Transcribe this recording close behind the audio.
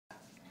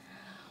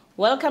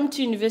Welcome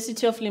to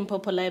University of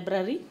Limpopo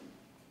Library.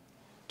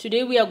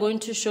 Today we are going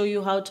to show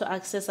you how to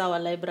access our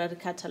library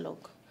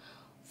catalog.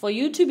 For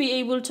you to be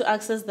able to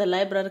access the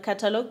library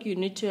catalog, you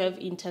need to have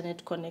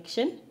internet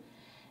connection.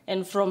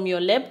 And from your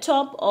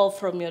laptop or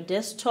from your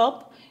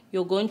desktop,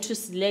 you're going to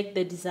select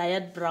the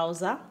desired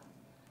browser.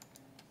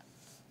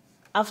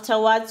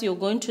 Afterwards, you're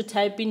going to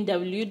type in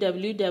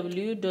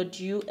www.ul.ac.za.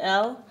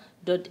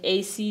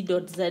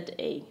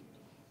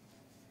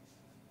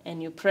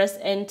 And you press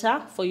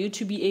enter for you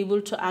to be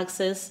able to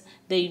access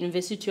the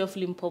University of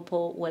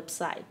Limpopo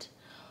website.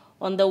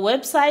 On the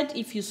website,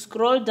 if you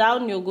scroll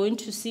down, you're going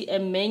to see a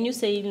menu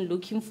saying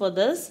looking for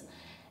this,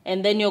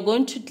 and then you're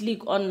going to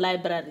click on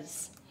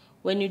libraries.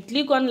 When you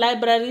click on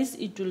libraries,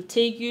 it will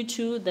take you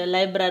to the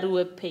library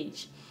web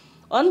page.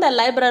 On the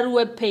library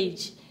web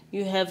page,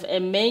 you have a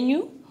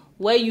menu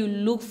where you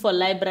look for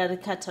library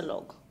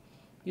catalog.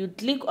 You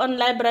click on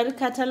library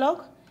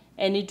catalog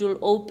and it will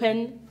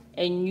open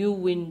a new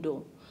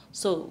window.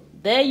 So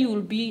there you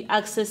will be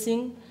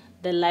accessing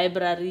the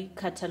library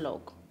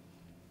catalog.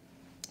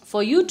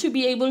 For you to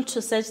be able to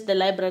search the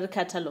library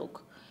catalog,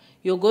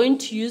 you're going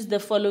to use the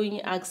following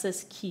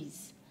access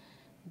keys: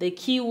 the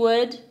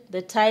keyword,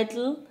 the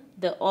title,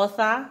 the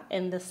author,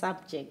 and the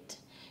subject.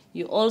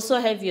 You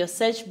also have your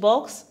search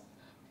box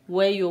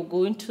where you're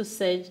going to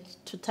search,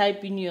 to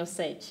type in your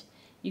search.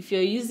 If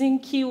you're using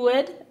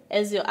keyword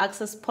as your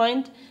access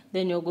point,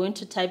 then you're going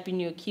to type in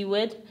your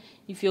keyword.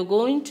 If you're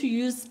going to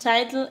use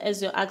title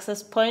as your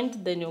access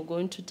point, then you're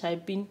going to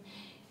type in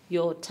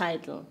your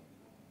title.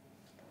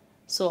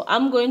 So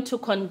I'm going to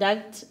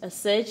conduct a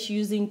search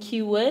using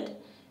keyword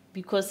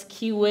because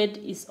keyword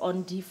is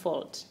on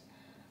default.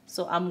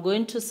 So I'm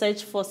going to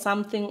search for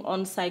something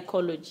on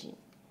psychology.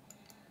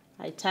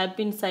 I type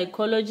in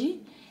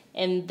psychology,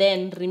 and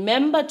then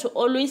remember to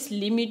always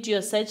limit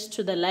your search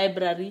to the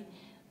library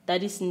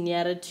that is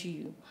nearer to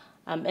you.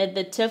 I'm at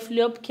the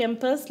Catalogue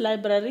campus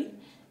library,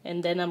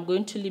 and then I'm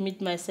going to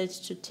limit my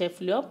search to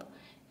Catalogue,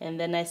 and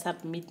then I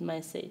submit my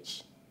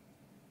search.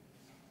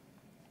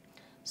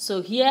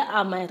 So here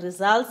are my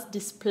results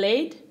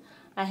displayed.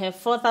 I have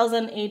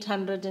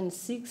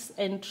 4,806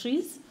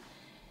 entries,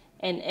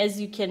 and as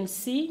you can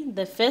see,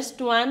 the first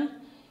one,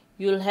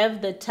 you'll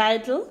have the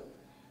title,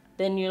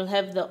 then you'll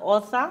have the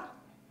author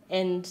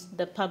and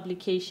the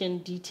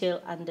publication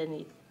detail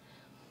underneath.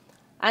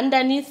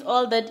 Underneath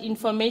all that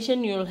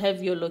information, you'll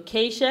have your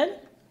location,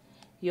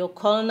 your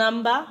call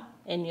number,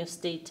 and your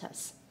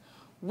status.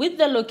 With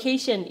the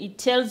location, it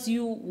tells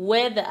you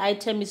where the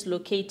item is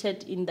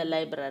located in the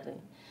library.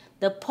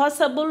 The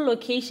possible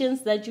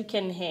locations that you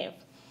can have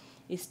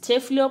is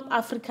Catalogue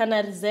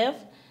Africana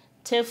Reserve,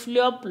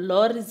 Catalogue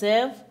Law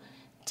Reserve,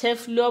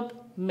 Catalogue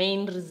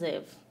Main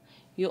Reserve.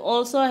 You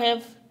also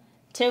have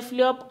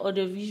Catalogue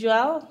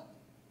Audiovisual,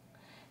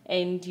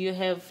 and you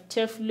have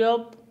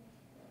Catalogue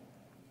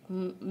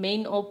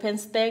Main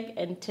OpenStack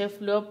and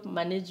Catalogue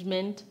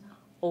Management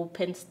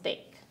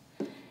OpenStack.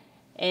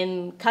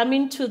 And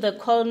coming to the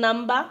call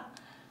number,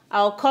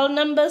 our call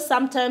numbers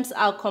sometimes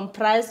are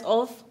comprised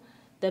of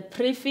the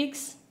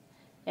prefix,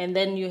 and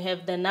then you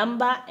have the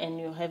number and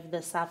you have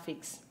the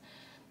suffix.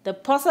 The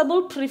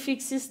possible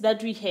prefixes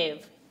that we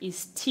have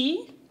is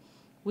T,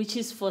 which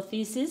is for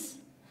thesis.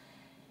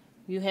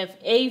 You have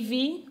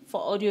AV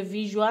for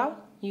audiovisual.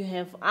 You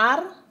have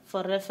R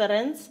for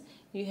reference.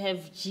 You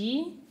have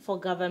G for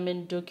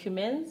government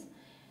documents.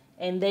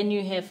 And then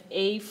you have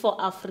A for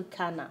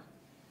Africana.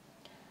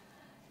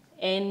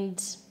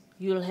 And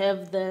you'll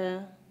have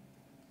the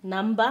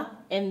number,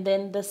 and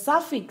then the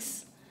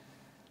suffix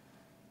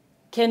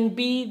can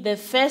be the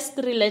first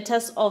three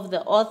letters of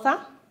the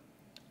author,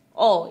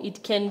 or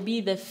it can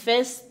be the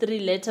first three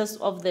letters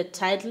of the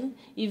title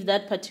if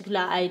that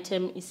particular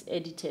item is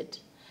edited.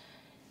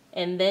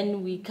 And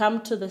then we come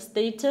to the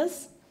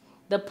status.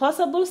 The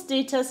possible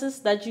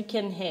statuses that you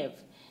can have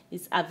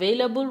is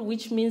available,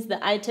 which means the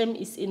item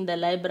is in the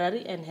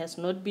library and has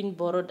not been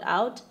borrowed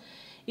out.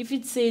 If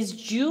it says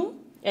due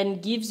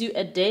and gives you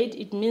a date,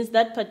 it means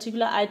that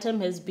particular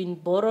item has been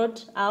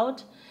borrowed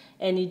out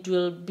and it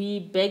will be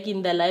back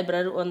in the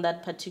library on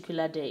that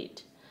particular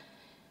date.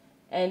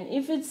 And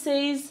if it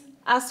says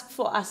ask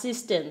for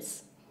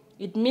assistance,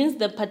 it means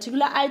the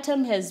particular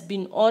item has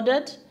been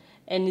ordered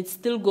and it's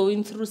still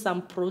going through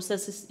some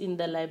processes in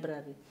the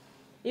library.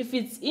 If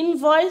it's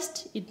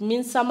invoiced, it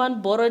means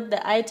someone borrowed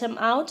the item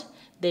out,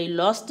 they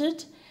lost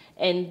it,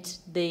 and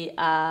they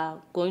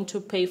are going to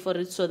pay for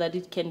it so that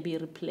it can be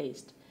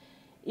replaced.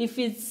 If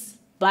it's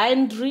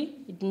bindery,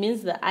 it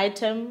means the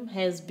item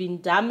has been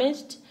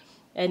damaged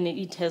and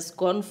it has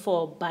gone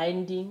for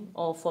binding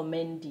or for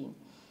mending.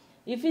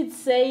 If it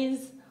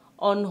says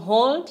on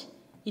hold,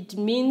 it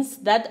means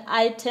that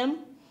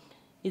item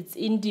is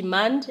in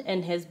demand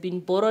and has been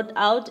borrowed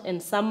out,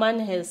 and someone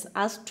has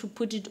asked to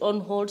put it on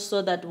hold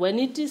so that when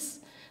it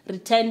is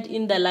returned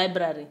in the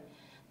library,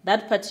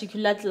 that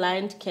particular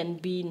client can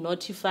be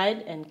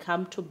notified and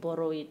come to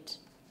borrow it.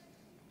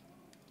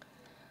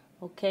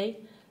 Okay,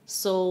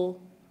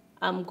 so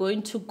I'm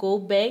going to go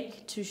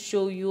back to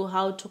show you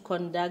how to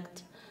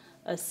conduct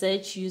a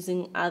search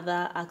using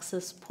other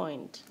access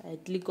point. I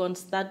click on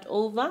start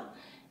over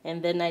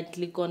and then I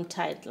click on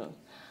title.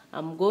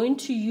 I'm going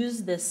to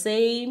use the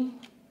same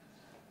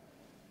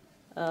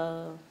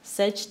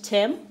search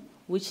term,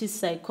 which is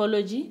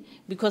psychology,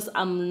 because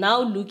I'm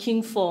now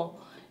looking for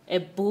a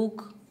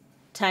book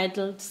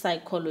titled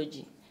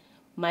Psychology.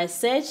 My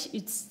search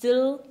is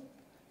still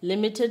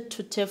limited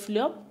to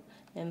Teflop,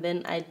 and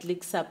then I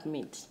click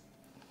submit.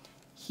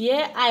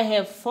 Here I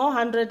have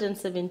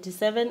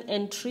 477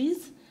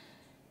 entries,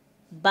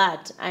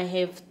 but I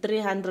have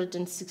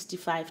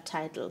 365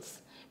 titles,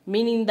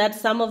 meaning that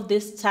some of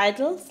these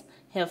titles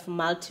have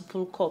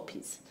multiple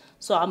copies.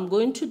 So I'm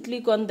going to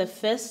click on the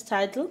first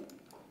title,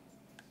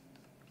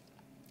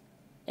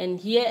 and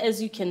here,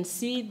 as you can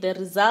see, the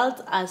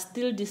results are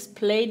still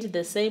displayed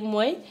the same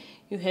way.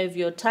 You have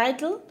your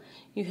title,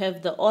 you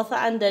have the author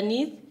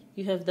underneath,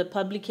 you have the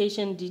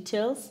publication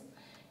details,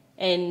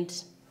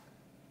 and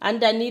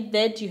underneath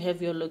that you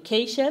have your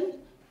location,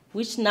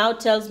 which now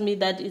tells me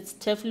that it's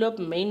Teflop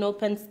main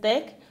open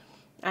stack.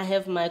 I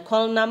have my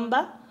call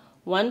number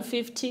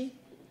 150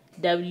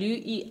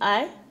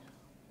 WEI,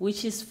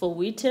 which is for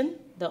Witten,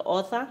 the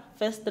author,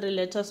 first 3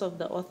 letters of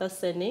the author's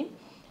surname,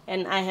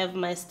 and I have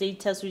my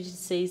status, which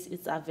says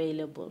it's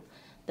available.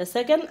 The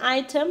second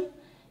item,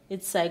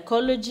 it's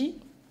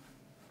psychology,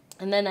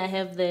 and then I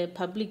have the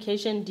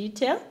publication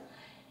detail,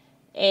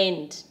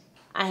 and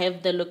I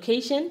have the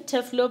location,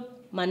 Teflop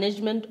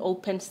management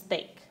open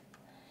stack,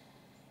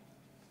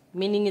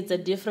 meaning it's a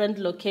different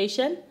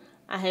location.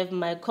 I have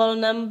my call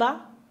number,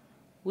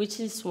 which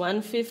is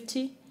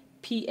 150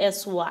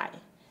 PSY.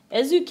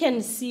 As you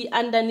can see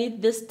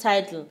underneath this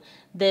title,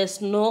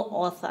 there's no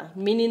author,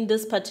 meaning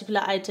this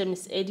particular item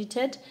is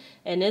edited.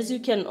 And as you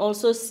can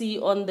also see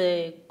on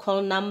the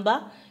call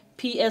number,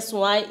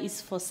 PSY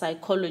is for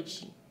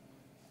psychology.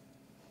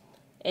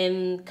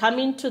 And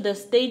coming to the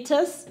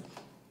status,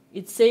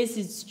 it says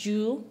it's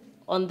due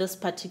on this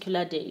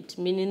particular date,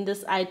 meaning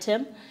this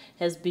item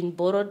has been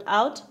borrowed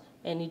out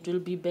and it will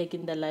be back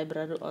in the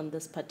library on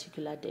this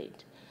particular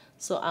date.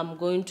 So I'm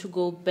going to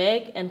go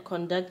back and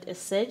conduct a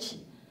search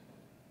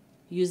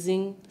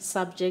using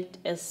subject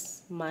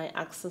as my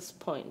access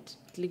point.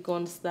 Click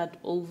on start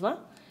over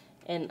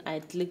and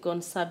I click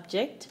on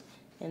subject,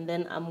 and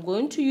then I'm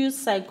going to use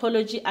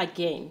psychology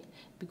again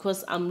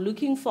because I'm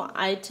looking for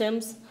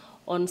items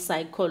on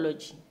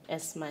psychology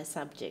as my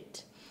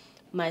subject.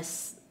 My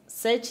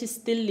search is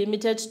still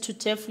limited to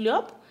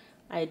Teflop.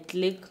 I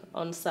click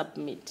on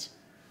submit.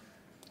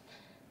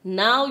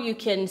 Now you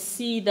can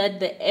see that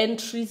the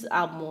entries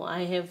are more.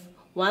 I have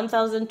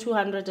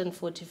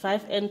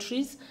 1,245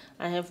 entries.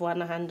 I have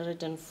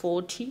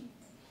 140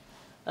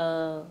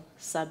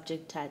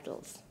 subject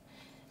titles.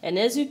 And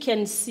as you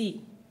can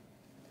see,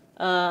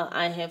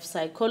 I have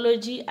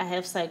psychology. I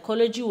have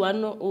psychology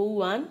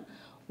 101,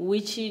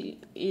 which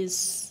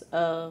is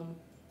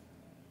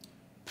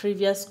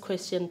previous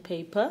question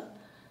paper.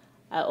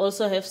 I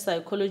also have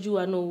psychology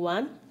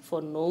 101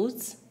 for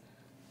notes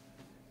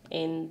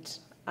and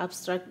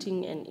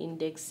abstracting and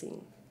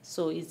indexing.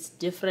 So it's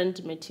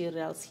different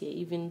materials here,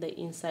 even the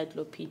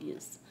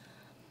encyclopedias.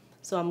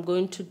 So I'm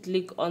going to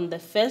click on the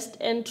first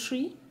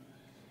entry,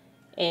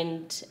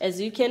 and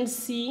as you can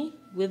see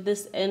with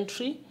this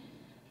entry,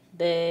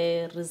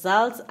 the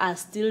results are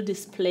still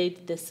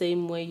displayed the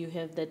same way. You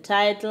have the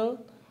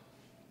title,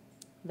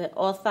 the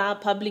author,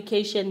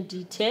 publication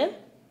detail.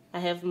 I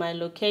have my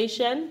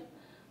location,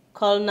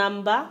 call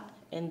number,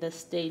 and the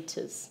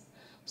status.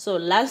 So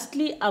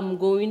lastly, I'm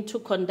going to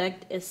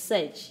conduct a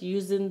search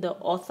using the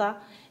author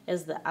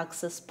as the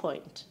access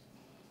point.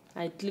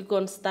 I click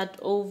on start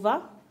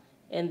over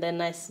and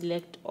then I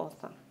select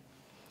author.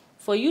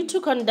 For you to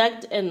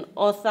conduct an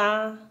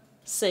author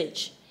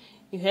search,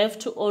 you have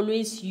to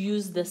always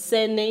use the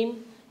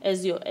surname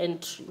as your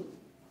entry.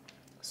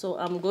 So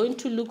I'm going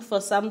to look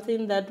for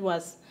something that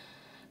was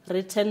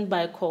written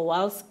by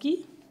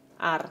Kowalski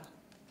R.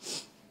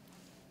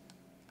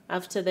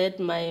 After that,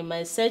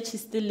 my search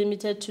is still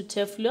limited to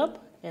Teflop,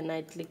 and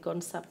I click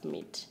on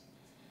submit.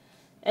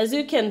 As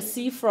you can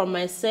see from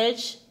my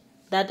search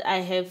that I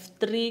have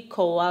 3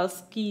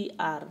 Kowalski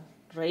R,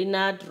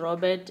 Reynard,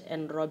 Robert,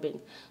 and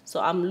Robin. So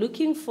I'm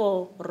looking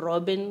for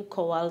Robin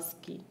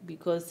Kowalski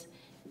because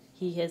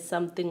he has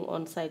something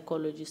on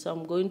psychology. So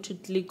I'm going to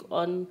click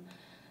on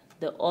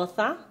the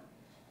author,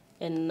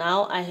 and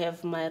now I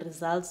have my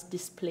results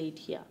displayed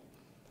here.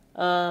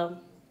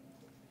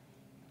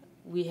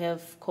 We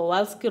have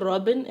Kowalski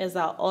Robin as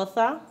our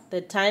author.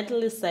 The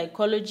title is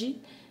Psychology.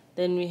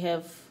 Then we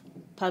have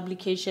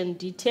publication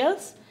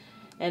details.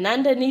 And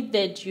underneath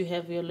that, you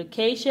have your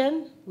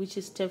location, which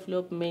is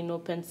Teflop main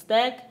open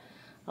stack.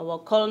 Our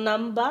call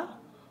number,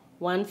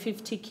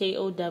 150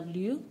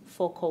 KOW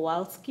for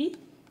Kowalski.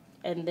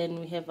 And then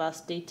we have our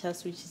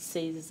status, which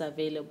says is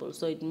available.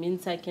 So it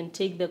means I can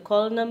take the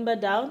call number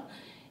down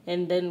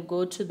and then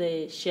go to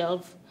the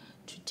shelf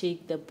to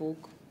take the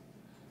book,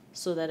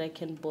 so that I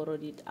can borrow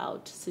it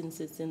out since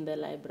it's in the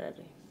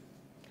library.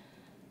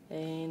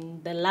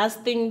 And the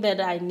last thing that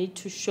I need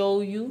to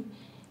show you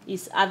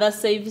is other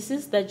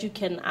services that you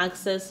can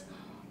access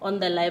on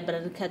the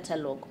library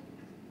catalog.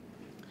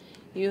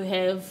 You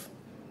have,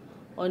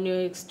 on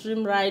your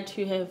extreme right,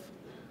 you have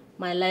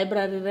my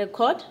library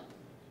record,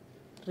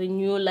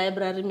 renew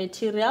library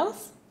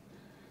materials,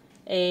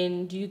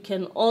 and you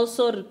can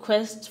also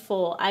request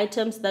for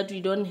items that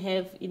we don't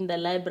have in the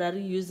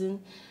library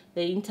using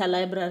the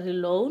interlibrary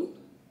loan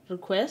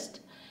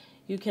request.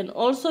 You can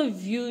also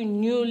view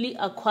newly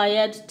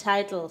acquired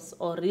titles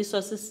or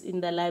resources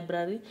in the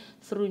library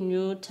through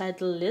new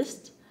title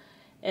list.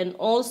 And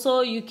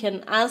also you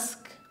can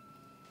ask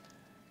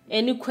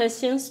any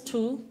questions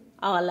to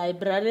our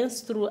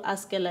librarians through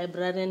Ask a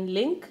Librarian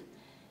link.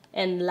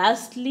 And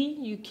lastly,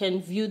 you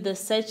can view the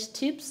search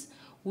tips,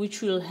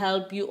 which will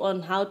help you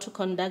on how to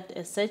conduct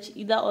a search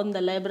either on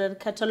the library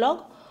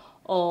catalog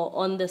or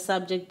on the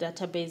subject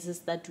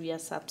databases that we are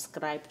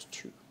subscribed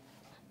to.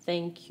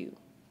 Thank you.